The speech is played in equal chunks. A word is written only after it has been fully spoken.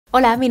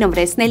Hola, mi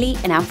nombre es Nelly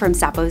and I'm from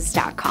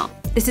Zappos.com.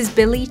 This is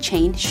Billie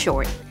Chain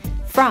Short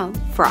from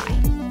Frye.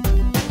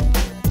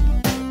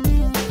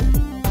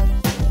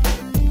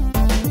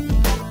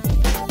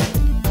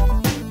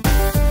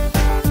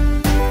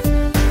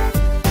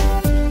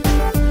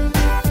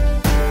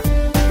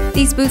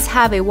 These boots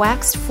have a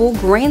waxed full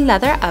grain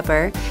leather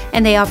upper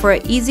and they offer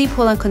an easy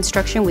pull-on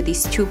construction with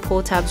these two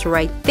pull tabs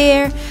right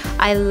there.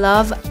 I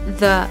love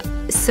the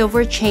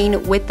silver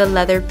chain with the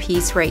leather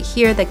piece right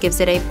here that gives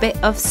it a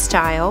bit of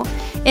style.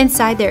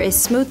 Inside there is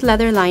smooth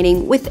leather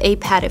lining with a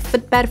padded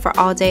footbed for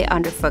all-day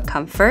underfoot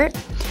comfort.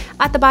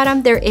 At the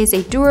bottom there is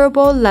a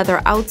durable leather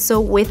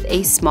outsole with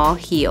a small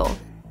heel.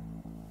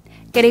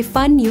 Get a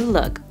fun new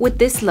look with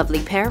this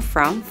lovely pair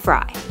from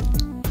Frye.